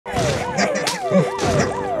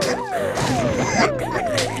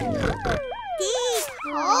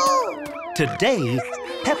Today,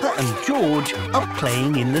 Peppa and George are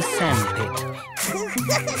playing in the sandpit.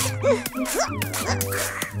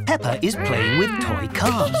 Peppa is playing with toy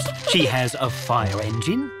cars. She has a fire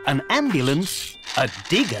engine, an ambulance, a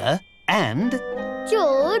digger and...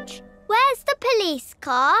 George, where's the police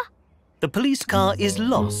car? The police car is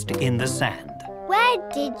lost in the sand. Where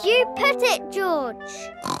did you put it, George?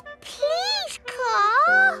 Police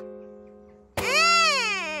car?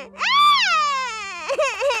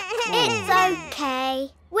 It's okay.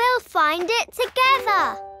 We'll find it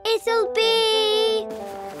together. It'll be...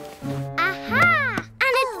 Aha!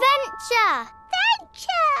 An adventure!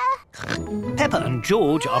 Peppa and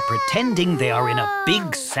George are pretending they are in a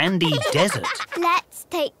big sandy desert. Let's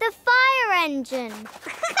take the fire engine.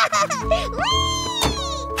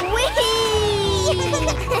 Whee!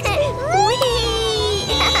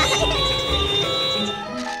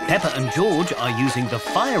 Peppa and George are using the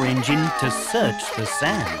fire engine to search the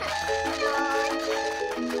sand.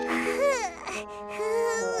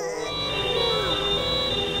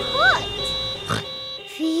 What?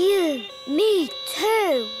 Phew, me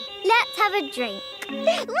too. Let's have a drink.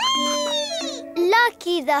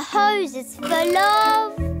 Lucky the hose is full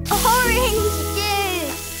of orange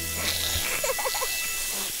juice.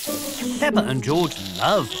 Peppa and George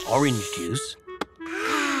love orange juice.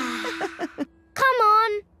 Come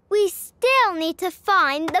on, we still need to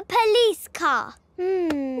find the police car.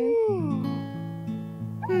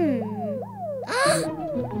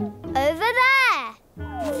 Over there.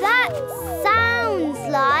 That sounds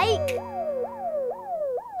like...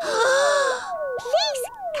 police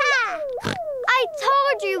car! I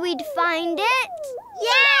told you we'd find it.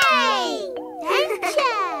 Yay!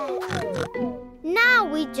 Adventure! Now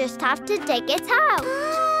we just have to dig it out.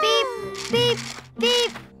 Beep, beep,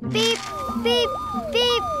 beep, beep, beep,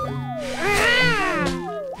 beep.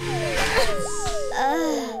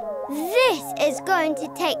 This is going to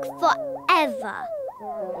take forever.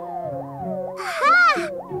 Ha!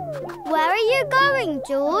 Where are you going,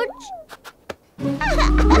 George?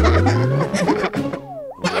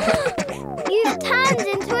 You've turned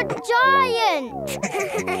into a giant.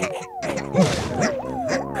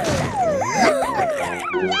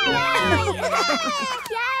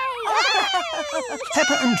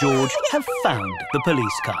 Peppa and George have found the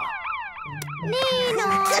police car. Nino,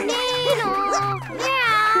 Nino,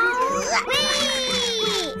 meow, wee.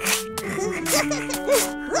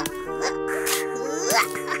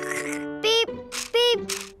 Beep, beep,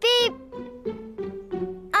 beep.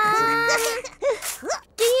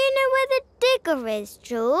 Do you know where the digger is,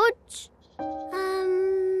 George?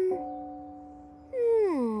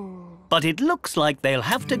 But it looks like they'll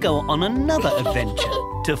have to go on another adventure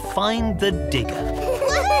to find the digger.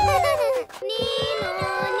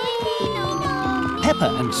 Peppa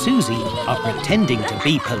and Susie are pretending to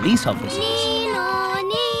be police officers.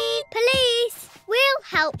 Police, we'll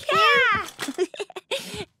help you.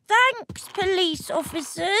 Thanks, police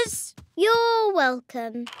officers. You're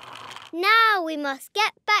welcome. Now we must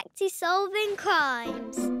get back to solving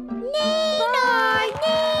crimes. Nino!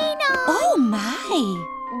 Oh, my.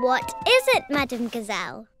 What is it, Madam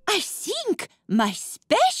Gazelle? I think my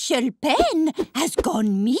special pen has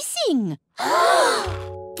gone missing.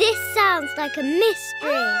 This sounds like a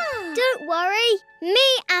mystery. Don't worry.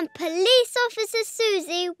 Me and Police Officer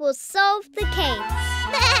Susie will solve the case.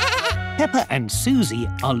 Peppa and Susie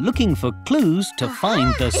are looking for clues to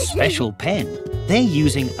find the special pen. They're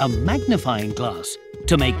using a magnifying glass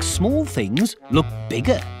to make small things look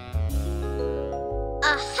bigger.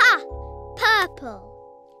 Aha! Purple.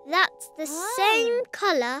 That's the same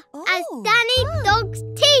colour as Danny Dog's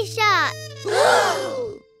T-shirt.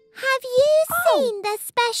 Have you seen the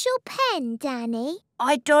special pen, Danny?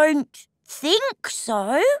 I don't think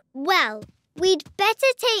so. Well, we'd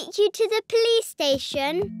better take you to the police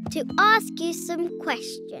station to ask you some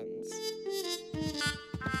questions.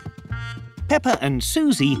 Peppa and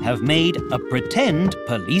Susie have made a pretend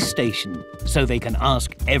police station so they can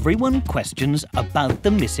ask everyone questions about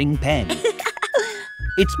the missing pen.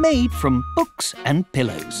 It's made from books and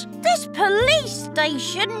pillows. This police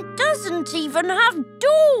station doesn't even have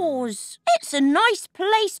doors. It's a nice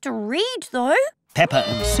place to read, though. Peppa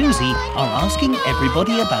and Susie are asking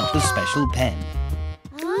everybody about the special pen.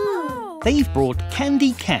 They've brought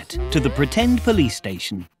Candy Cat to the pretend police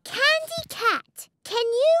station. Candy Cat, can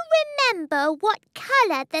you remember what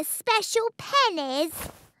colour the special pen is?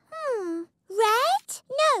 Red?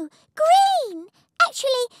 No, green.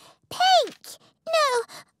 Actually, pink. No,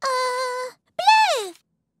 blue.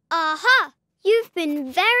 Aha! You've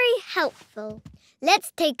been very helpful.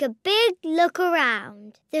 Let's take a big look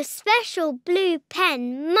around. The special blue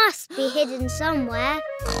pen must be hidden somewhere.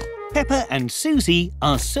 Peppa and Susie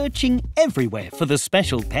are searching everywhere for the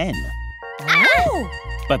special pen. Oh!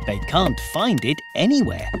 But they can't find it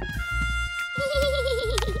anywhere.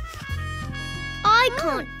 I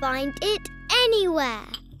can't find it anywhere.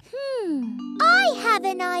 I have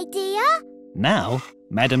an idea. Now,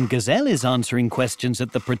 Madame Gazelle is answering questions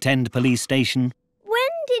at the pretend police station. When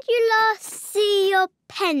did you last see your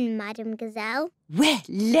pen, Madame Gazelle? Well,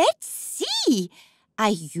 let's see. I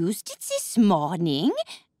used it this morning.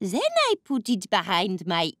 Then I put it behind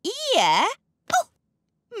my ear. Oh,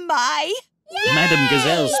 my! Yay! Madame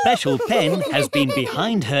Gazelle's special pen has been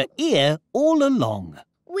behind her ear all along.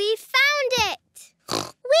 We found it!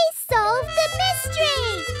 We solved the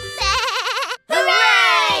mystery!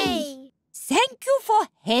 Hooray! Thank you for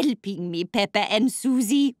helping me, Peppa and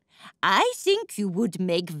Susie. I think you would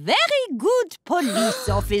make very good police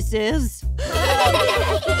officers.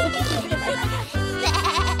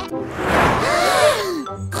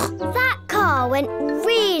 That car went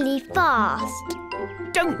really fast.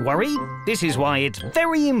 Don't worry. This is why it's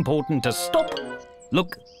very important to stop,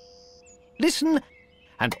 look, listen,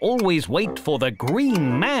 and always wait for the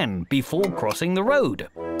green man before crossing the road.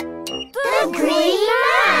 The Green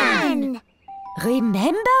Man!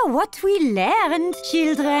 Remember what we learned,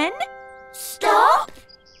 children? Stop,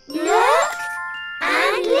 look,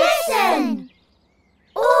 and listen.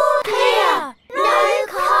 All clear, no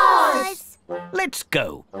cars. Let's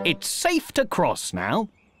go. It's safe to cross now.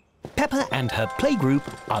 Peppa and her playgroup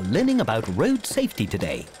are learning about road safety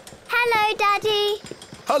today. Hello, Daddy.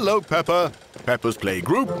 Hello, Peppa. Peppa's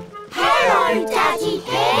playgroup. Hello, Daddy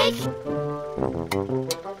Pig.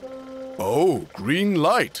 Oh, green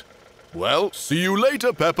light. Well, see you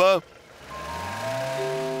later, Peppa.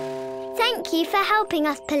 Thank you for helping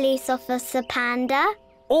us, Police Officer Panda.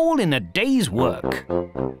 All in a day's work.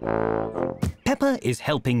 Peppa is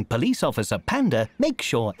helping Police Officer Panda make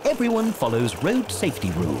sure everyone follows road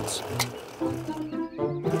safety rules.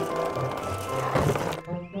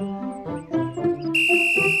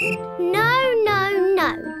 No.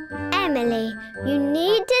 Emily, you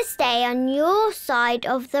need to stay on your side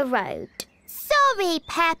of the road. Sorry,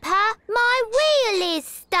 Peppa. My wheel is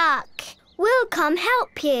stuck. We'll come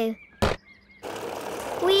help you.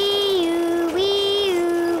 Wee-oo,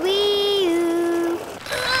 wee-oo, wee-oo.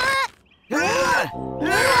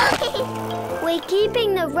 We're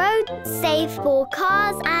keeping the road safe for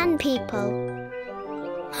cars and people.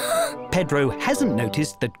 Pedro hasn't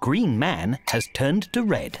noticed that Green Man has turned to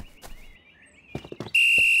red.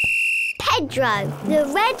 Pedro, the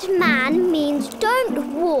red man means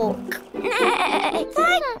don't walk.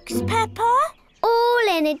 Thanks, Peppa. All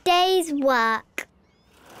in a day's work.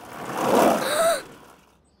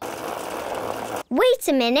 Wait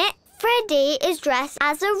a minute. Freddy is dressed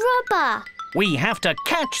as a robber. We have to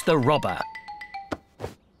catch the robber.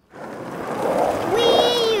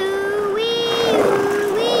 Wee-oo,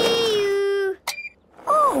 wee-oo, wee-oo.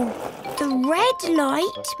 Oh, the red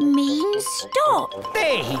light means stop.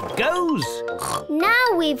 There he goes.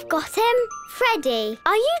 Now we've got him. Freddy,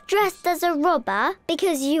 are you dressed as a robber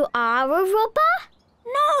because you are a robber?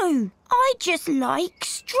 No, I just like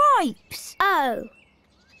stripes. Oh,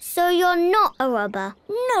 so you're not a robber?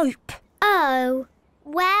 Nope. Oh,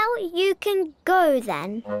 well, you can go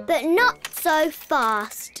then, but not so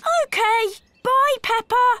fast. Okay, bye,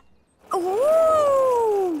 Peppa.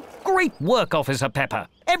 Ooh! Great work, Officer Peppa.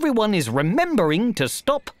 Everyone is remembering to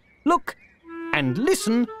stop, look, and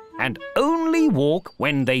listen, and only walk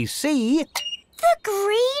when they see... The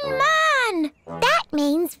Green Man! That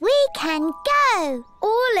means we can go.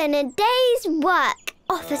 All in a day's work,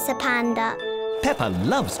 Officer Panda. Peppa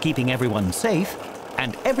loves keeping everyone safe,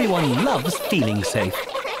 and everyone loves feeling safe.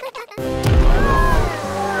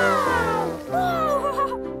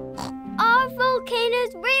 Are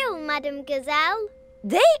volcanoes real, Madame Gazelle?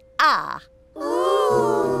 They are.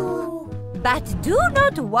 Ooh. But do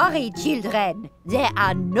not worry, children. There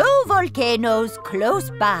are no volcanoes close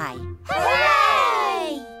by.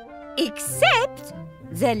 Hooray! Except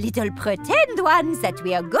the little pretend ones that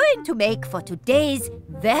we are going to make for today's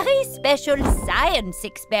very special science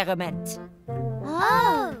experiment.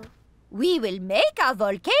 Oh. We will make our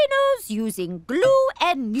volcanoes using glue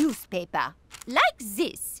and newspaper, like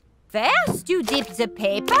this. First, you dip the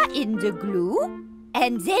paper in the glue,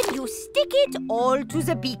 and then you stick it all to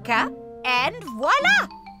the beaker, and voila!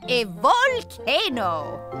 A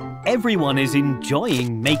volcano! Everyone is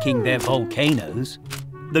enjoying making their volcanoes.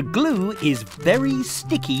 The glue is very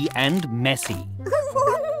sticky and messy.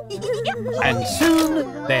 And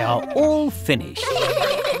soon they are all finished.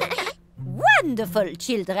 Wonderful,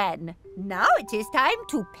 children. Now it is time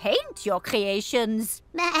to paint your creations.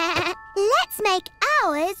 Let's make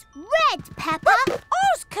Ours red, Peppa.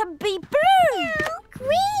 Ours can be blue.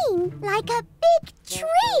 Green, like a big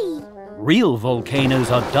tree. Real volcanoes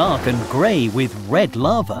are dark and grey with red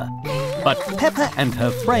lava. But Peppa and her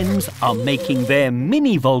friends are making their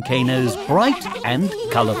mini volcanoes bright and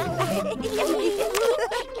colourful.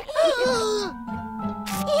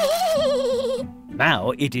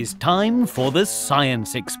 Now it is time for the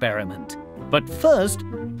science experiment. But first,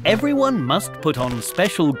 everyone must put on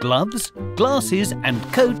special gloves, glasses and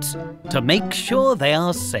coats to make sure they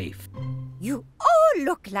are safe. You all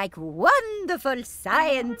look like wonderful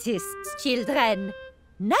scientists, children.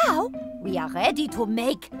 Now we are ready to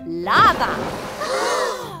make lava.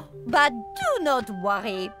 But do not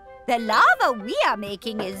worry. The lava we are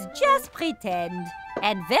making is just pretend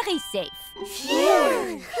and very safe.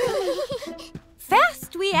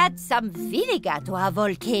 First, we add some vinegar to our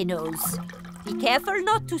volcanoes. Be careful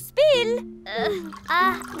not to spill.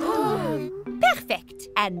 Perfect.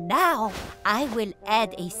 And now I will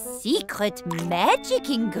add a secret magic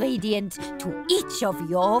ingredient to each of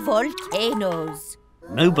your volcanoes.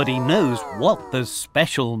 Nobody knows what the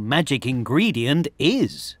special magic ingredient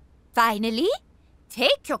is. Finally,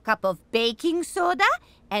 take your cup of baking soda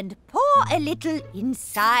and pour a little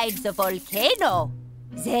inside the volcano.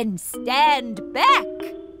 Then stand back.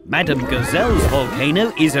 Madame Gazelle's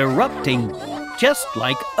volcano is erupting, just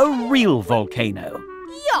like a real volcano.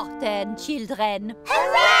 Your turn, children.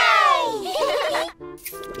 Hooray!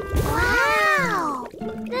 Wow!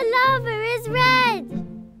 The lava is red.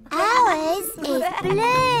 Ours is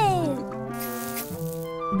blue.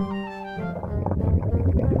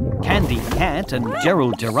 Candy Cat and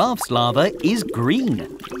Gerald Giraffe's lava is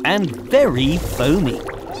green and very foamy.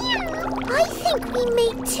 I think we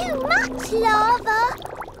made too much lava.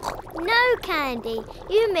 No, Candy.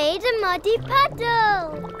 You made a muddy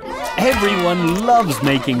puddle. Everyone loves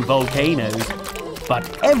making volcanoes, but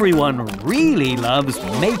everyone really loves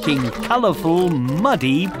making colourful,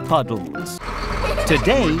 muddy puddles.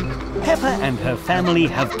 Today, Peppa and her family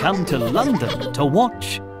have come to London to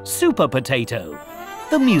watch Super Potato,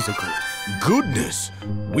 the musical. Goodness,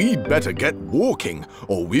 we'd better get walking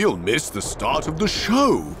or we'll miss the start of the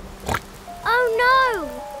show. Oh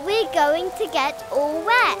no! We're going to get all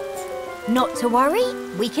wet. Not to worry,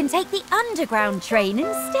 we can take the underground train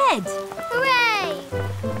instead. Hooray!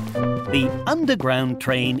 The underground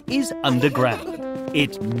train is underground.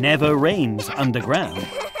 It never rains underground.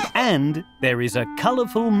 And there is a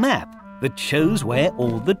colourful map that shows where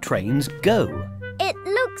all the trains go. It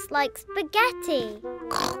looks like spaghetti.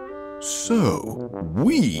 So,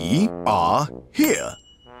 we are here.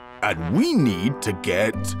 And we need to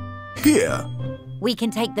get here. We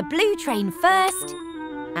can take the blue train first,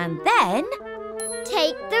 and then...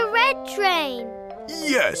 Take the red train.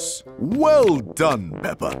 Yes, well done,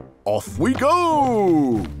 Peppa. Off we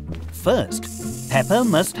go! First, Peppa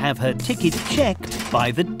must have her ticket checked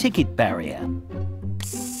by the ticket barrier.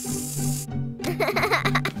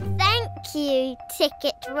 Thank you,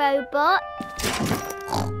 ticket robot.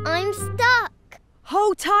 I'm stuck.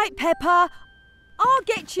 Hold tight, Peppa. I'll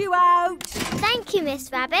get you out. Thank you,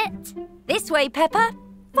 Miss Rabbit. This way, Peppa.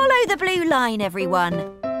 Follow the blue line,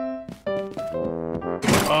 everyone.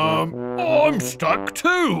 I'm stuck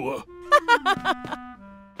too.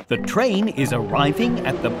 The train is arriving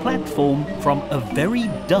at the platform from a very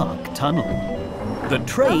dark tunnel. The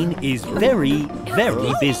train is very,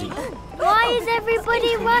 very busy. Why is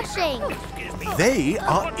everybody rushing? They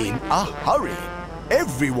are in a hurry.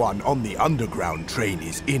 Everyone on the underground train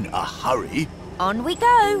is in a hurry. On we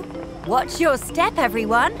go. Watch your step,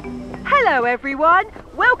 everyone. Hello, everyone.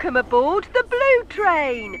 Welcome aboard the blue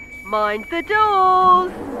train. Mind the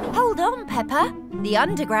doors. Hold on, Peppa. The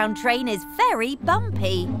underground train is very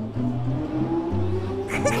bumpy.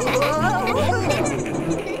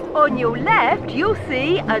 On your left, you'll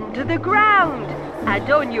see under the ground. And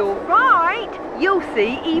on your right, you'll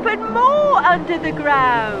see even more under the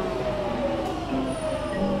ground.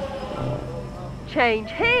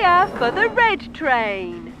 Change here for the red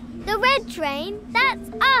train. The red train? That's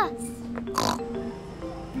us.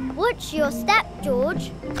 Watch your step,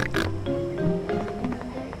 George.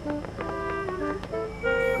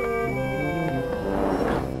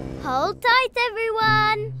 Hold tight,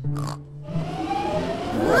 everyone.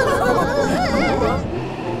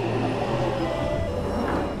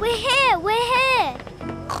 We're here, we're here.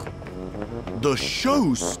 The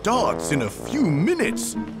show starts in a few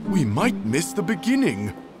minutes. We might miss the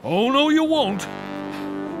beginning. Oh, no, you won't.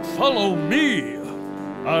 Follow me.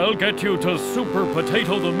 I'll get you to Super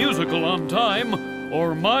Potato the Musical on time,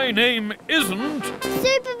 or my name isn't...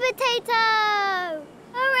 Super Potato!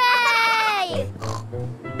 Hooray!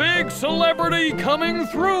 Big big celebrity coming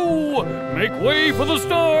through. Make way for the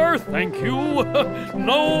star, thank you.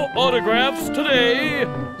 No autographs today.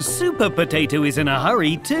 Super Potato is in a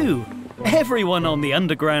hurry too. Everyone on the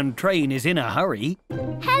underground train is in a hurry.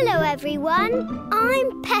 Hello, everyone.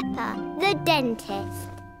 I'm Peppa, the dentist.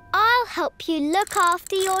 I'll help you look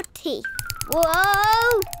after your teeth.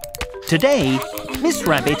 Whoa! Today, Miss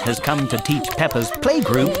Rabbit has come to teach Peppa's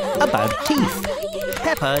playgroup about teeth.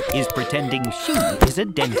 Peppa is pretending she is a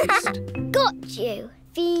dentist. Got you.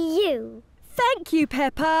 For you. Thank you,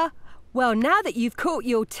 Peppa. Well, now that you've caught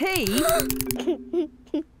your teeth,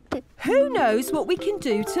 who knows what we can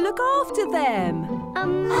do to look after them?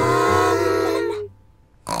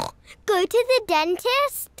 Go to the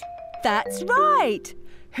dentist? That's right.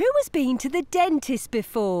 Who has been to the dentist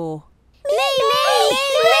before? Me!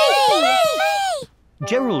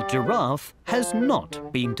 Gerald Giraffe has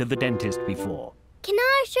not been to the dentist before. Can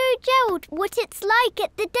I show Gerald what it's like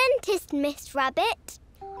at the dentist, Miss Rabbit?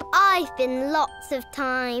 I've been lots of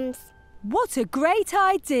times. What a great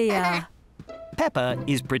idea. Peppa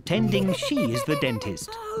is pretending she is the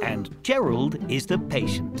dentist and Gerald is the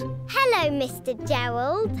patient. Hello, Mr.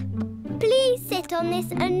 Gerald. Please sit on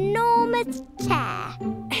this enormous chair.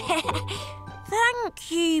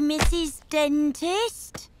 Thank you, Mrs.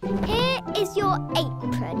 Dentist. Here is your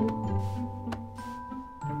apron.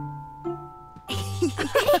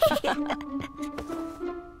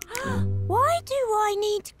 Why do I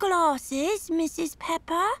need glasses, Mrs.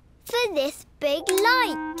 Peppa? For this big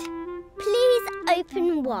light. Please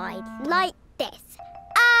open wide, like this.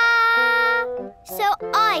 So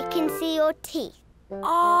I can see your teeth.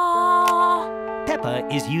 Peppa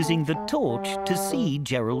is using the torch to see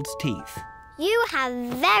Gerald's teeth. You have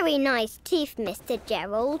very nice teeth, Mr.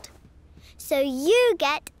 Gerald. So you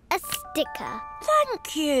get a sticker.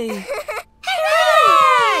 Thank you.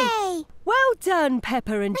 Hooray! Well done,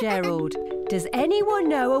 Peppa and Gerald. Does anyone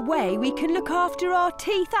know a way we can look after our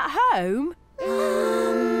teeth at home? We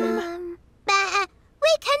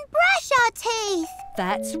can brush our teeth.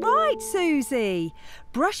 That's right, Susie.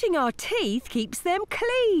 Brushing our teeth keeps them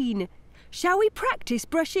clean. Shall we practice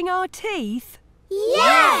brushing our teeth?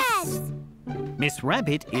 Yes! Miss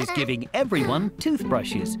Rabbit is giving everyone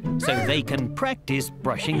toothbrushes so they can practice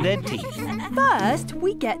brushing their teeth. First,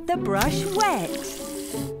 we get the brush wet.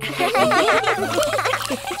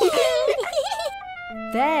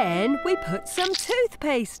 Then we put some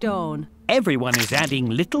toothpaste on. Everyone is adding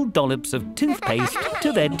little dollops of toothpaste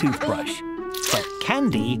to their toothbrush. But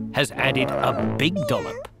Candy has added a big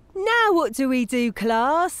dollop. Now what do we do,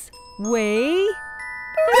 class? We...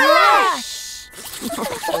 Brush!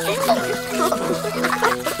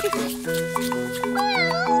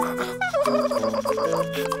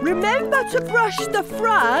 Remember to brush the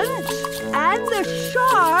front and the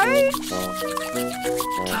sides,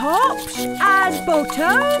 tops and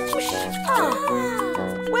bottoms.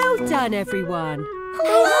 Well done, everyone.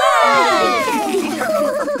 Hooray!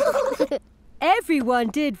 Everyone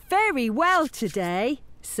did very well today,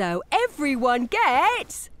 so everyone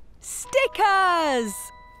gets stickers.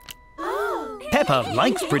 Peppa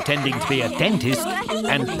likes pretending to be a dentist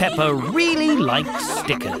and Peppa really likes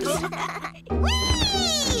stickers.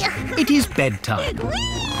 It is bedtime,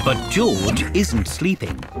 but George isn't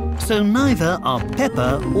sleeping, so neither are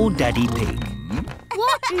Peppa or Daddy Pig.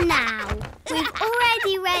 What now? We've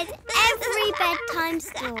already read every bedtime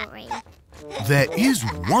story. There is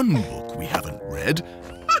one book we haven't read.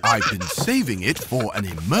 I've been saving it for an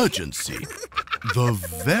emergency. The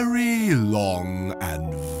very long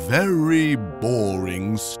and very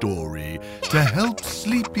boring story to help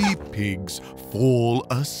sleepy pigs fall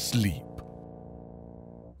asleep.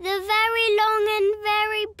 The very long and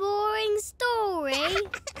very boring story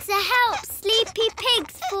to help sleepy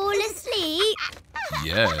pigs fall asleep.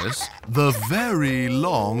 Yes, the very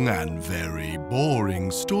long and very boring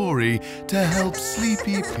story to help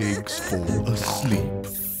sleepy pigs fall asleep.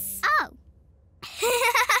 Oh.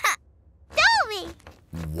 Story!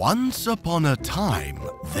 Once upon a time,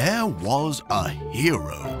 there was a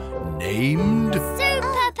hero named...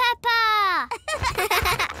 Super Peppa!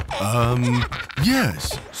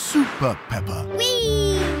 Yes, Super Peppa.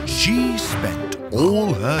 Whee! She spent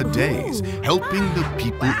all her days helping the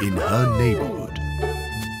people in her neighborhood.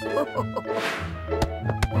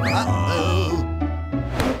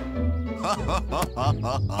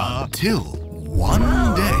 Until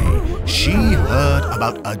one day, she heard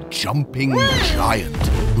about a jumping giant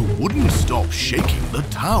who wouldn't stop shaking the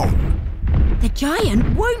town. The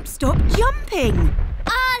giant won't stop jumping.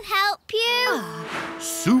 I'll help you.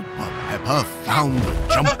 Super Peppa found the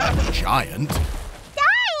jumping giant.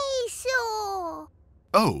 Dinosaur!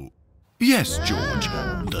 Oh, Yes, George,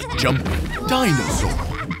 the jumping dinosaur.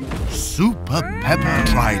 Super Peppa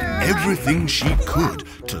tried everything she could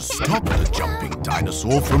to stop the jumping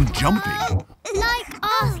dinosaur from jumping. Like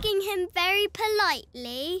asking him very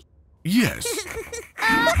politely. Yes.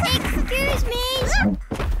 Excuse me.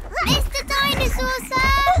 Mr. Dinosaur,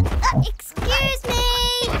 sir. Excuse me.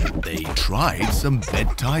 They tried some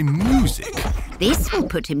bedtime music. This will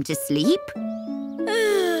put him to sleep.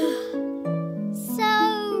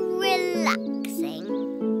 So relaxing.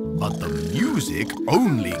 But the music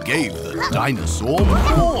only gave the dinosaur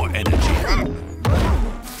more energy.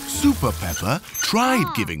 Super Peppa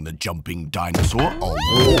tried giving the jumping dinosaur a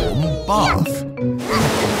warm bath.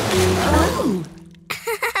 Oh.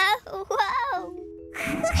 Whoa.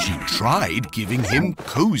 She tried giving him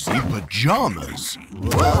cozy pajamas.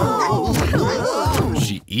 Whoa.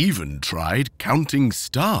 She even tried counting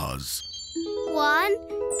stars. 1,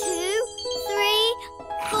 2, 3,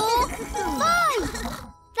 4, 5.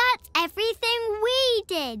 That's everything we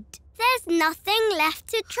did. There's nothing left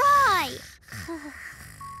to try.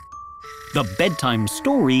 The bedtime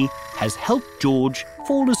story has helped George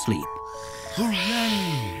fall asleep.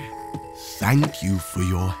 Hooray! Thank you for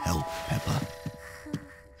your help, Peppa.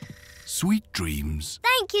 Sweet dreams.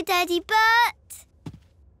 Thank you, Daddy Bert.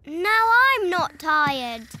 Now I'm not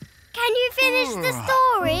tired. Can you finish the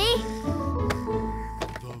story?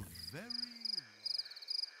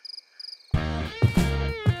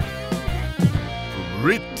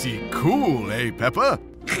 Pretty cool, eh, Peppa?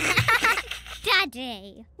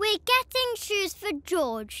 Daddy, we're getting shoes for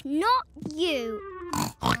George, not you.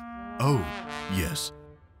 Oh, yes.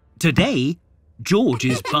 Today, George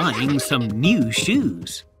is buying some new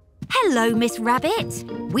shoes. Hello, Miss Rabbit.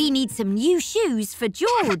 We need some new shoes for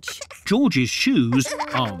George. George's shoes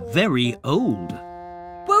are very old.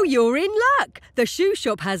 Well, you're in luck. The shoe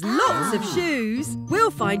shop has lots of shoes.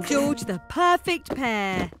 We'll find George the perfect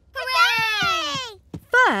pair. Hooray!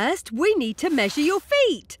 First, we need to measure your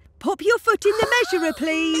feet. Pop your foot in the measurer,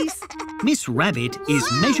 please. Miss Rabbit is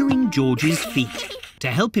measuring George's feet to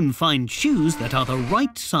help him find shoes that are the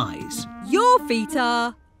right size. Your feet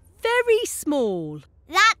are very small.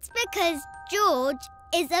 That's because George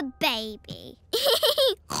is a baby.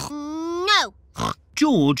 No.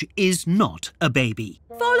 George is not a baby.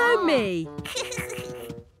 Follow me.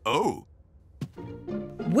 Oh.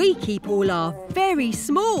 We keep all our very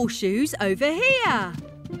small shoes over here.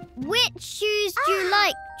 Which shoes do you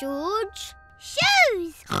like, George?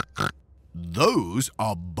 Shoes! Those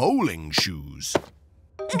are bowling shoes.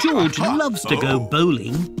 George loves to go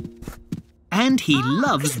bowling. And he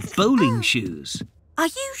loves bowling shoes. Are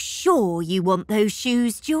you sure you want those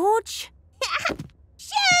shoes, George?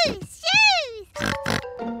 Shoes! Shoes!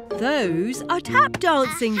 Those are tap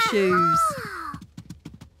dancing shoes.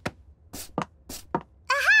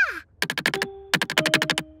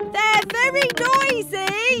 They're very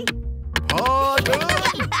noisy. Pardon?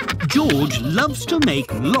 George loves to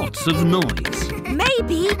make lots of noise.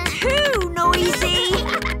 Maybe too noisy.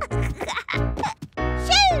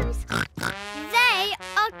 Shoes! They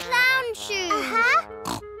are clown shoes.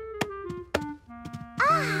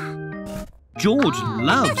 George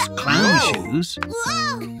loves clown shoes.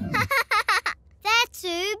 Whoa! They're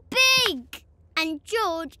too big. And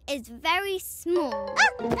George is very small.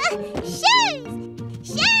 Shoes!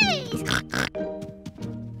 Shoes!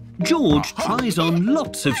 George tries on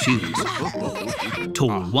lots of shoes.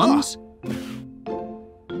 Tall ones.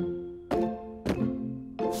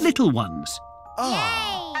 Little ones.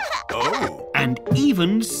 Oh. And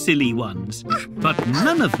even silly ones. But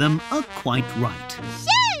none of them are quite right.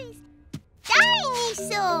 Shoes!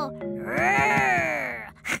 Dinosaur!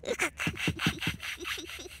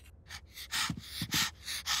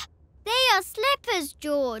 They are slippers,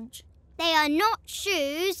 George. They are not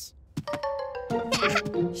shoes.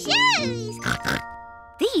 Shoes!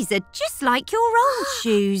 These are just like your old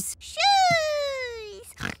shoes. Shoes!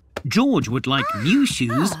 George would like new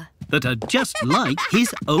shoes that are just like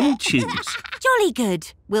his old shoes. Jolly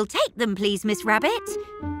good. We'll take them, please, Miss Rabbit.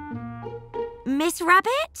 Miss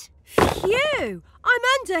Rabbit? Phew! I'm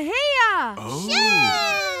under here!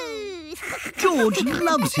 Shoes! George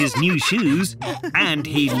loves his new shoes and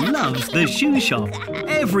he loves the shoe shop.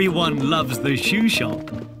 Everyone loves the shoe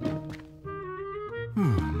shop.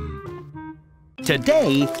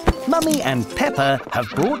 Today, Mummy and Peppa have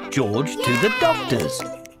brought George to the doctor's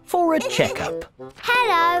for a checkup.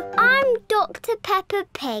 Hello, I'm Dr. Peppa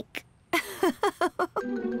Pig.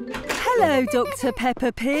 Hello, Dr.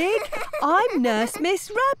 Peppa Pig. I'm Nurse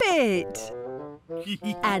Miss Rabbit.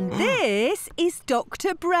 And this is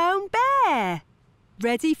Dr. Brown Bear.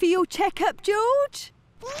 Ready for your checkup, George?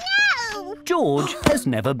 No! George has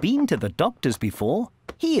never been to the doctor's before.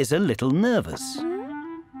 He is a little nervous.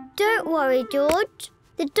 Don't worry, George.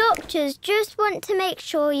 The doctors just want to make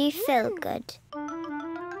sure you feel good.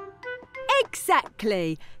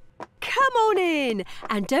 Exactly. Come on in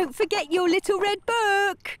and don't forget your little red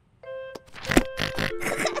book.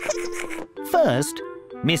 First,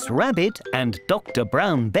 Miss Rabbit and Dr.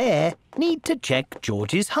 Brown Bear need to check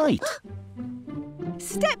George's height.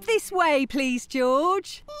 Step this way, please,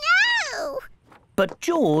 George. No! But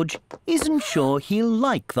George isn't sure he'll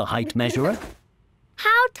like the height measurer.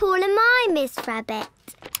 How tall am I, Miss Rabbit?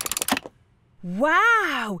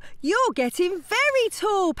 Wow! You're getting very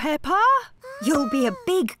tall, Peppa. You'll be a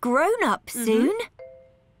big grown-up soon.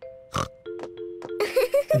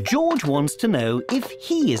 George wants to know if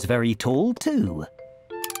he is very tall too.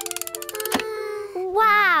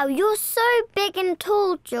 Wow, you're so big and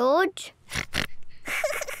tall, George.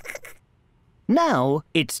 Now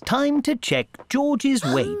it's time to check George's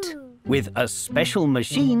weight with a special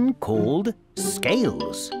machine called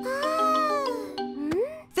scales.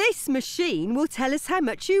 This machine will tell us how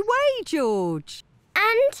much you weigh, George.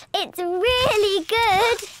 And it's really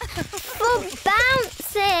good for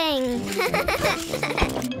bouncing.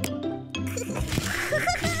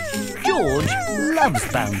 George loves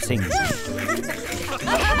bouncing.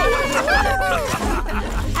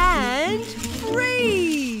 And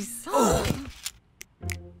freeze.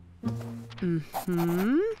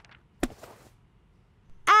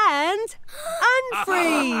 And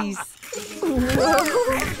unfreeze.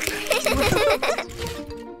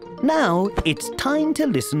 Now it's time to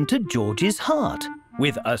listen to George's heart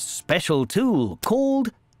with a special tool called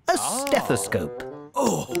a stethoscope.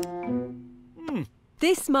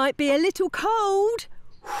 This might be a little cold.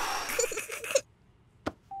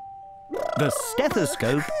 The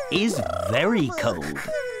stethoscope is very cold.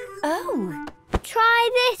 Oh. Try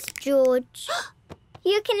this, George.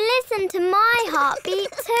 You can listen to my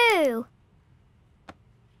heartbeat too.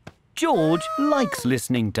 George likes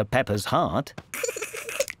listening to Peppa's heart.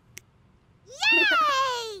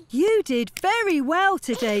 Yay! You did very well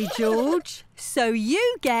today, George. So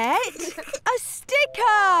you get a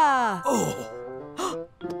sticker.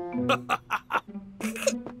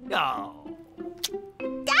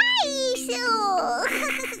 Dinosaur!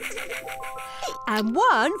 And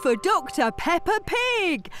one for Dr. Peppa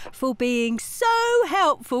Pig for being so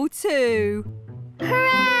helpful too.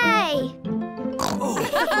 Hooray!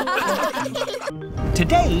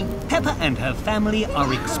 Today, Peppa and her family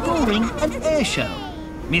are exploring an air show.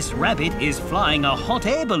 Miss Rabbit is flying a hot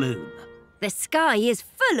air balloon. The sky is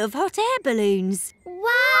full of hot air balloons.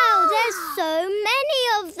 Wow, there's so many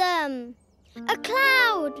of them. A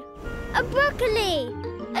cloud, a broccoli,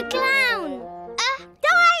 a clown, a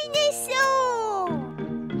dinosaur.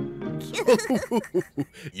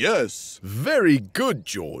 Yes, very good,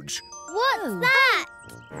 George. What's that?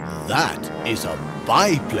 That is a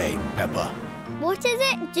biplane, Peppa. What is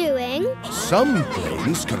it doing? Some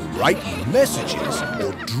planes can write messages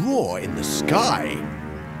or draw in the sky.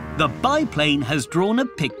 The biplane has drawn a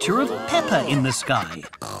picture of Peppa in the sky.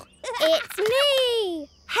 It's me.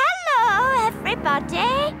 Hello,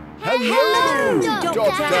 everybody. Hello,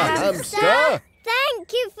 Dr. Hamster.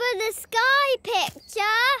 Thank you for the sky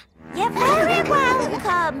picture. You're very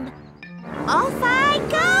welcome. Off I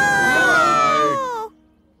go!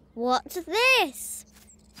 What's this?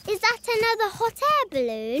 Is that another hot air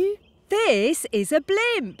balloon? This is a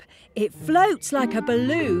blimp. It floats like a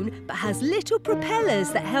balloon but has little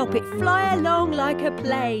propellers that help it fly along like a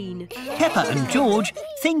plane. Peppa and George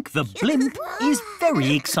think the blimp is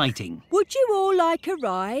very exciting. Would you all like a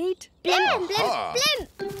ride? Blimp, blimp, blimp.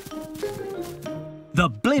 The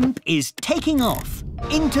blimp is taking off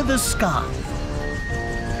into the sky.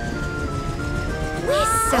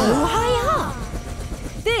 We're so high up.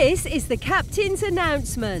 This is the captain's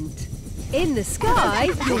announcement. In the sky,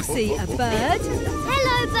 you'll see a bird,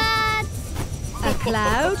 Hello, birds. a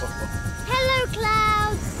cloud, Hello,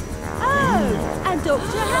 clouds. oh, and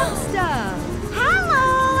Dr. Hamster.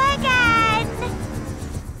 Hello again.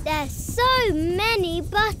 There's so many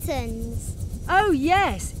buttons. Oh,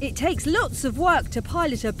 yes, it takes lots of work to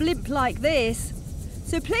pilot a blimp like this.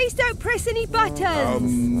 So please don't press any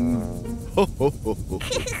buttons.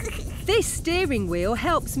 This steering wheel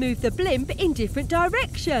helps move the blimp in different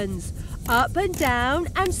directions. Up and down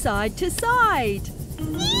and side to side.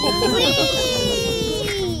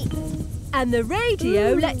 And the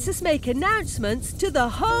radio lets us make announcements to the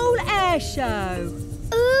whole air show.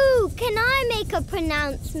 Ooh, can I make a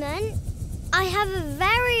pronouncement? I have a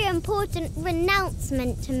very important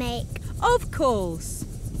renouncement to make. Of course.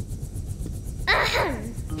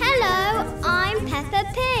 Hello, I'm Peppa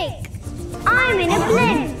Pig. I'm in a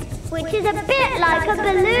blimp, which is a bit like a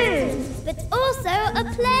balloon, but also a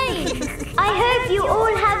plane. I hope you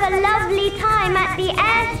all have a lovely time at the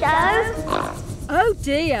air show. Oh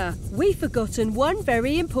dear, we've forgotten one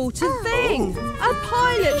very important thing. A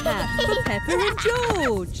pilot hat for Peppa and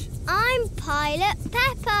George. I'm Pilot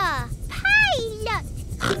Peppa. Pilot!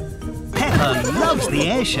 Peppa loves the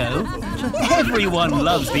air show. Everyone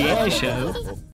loves the air show.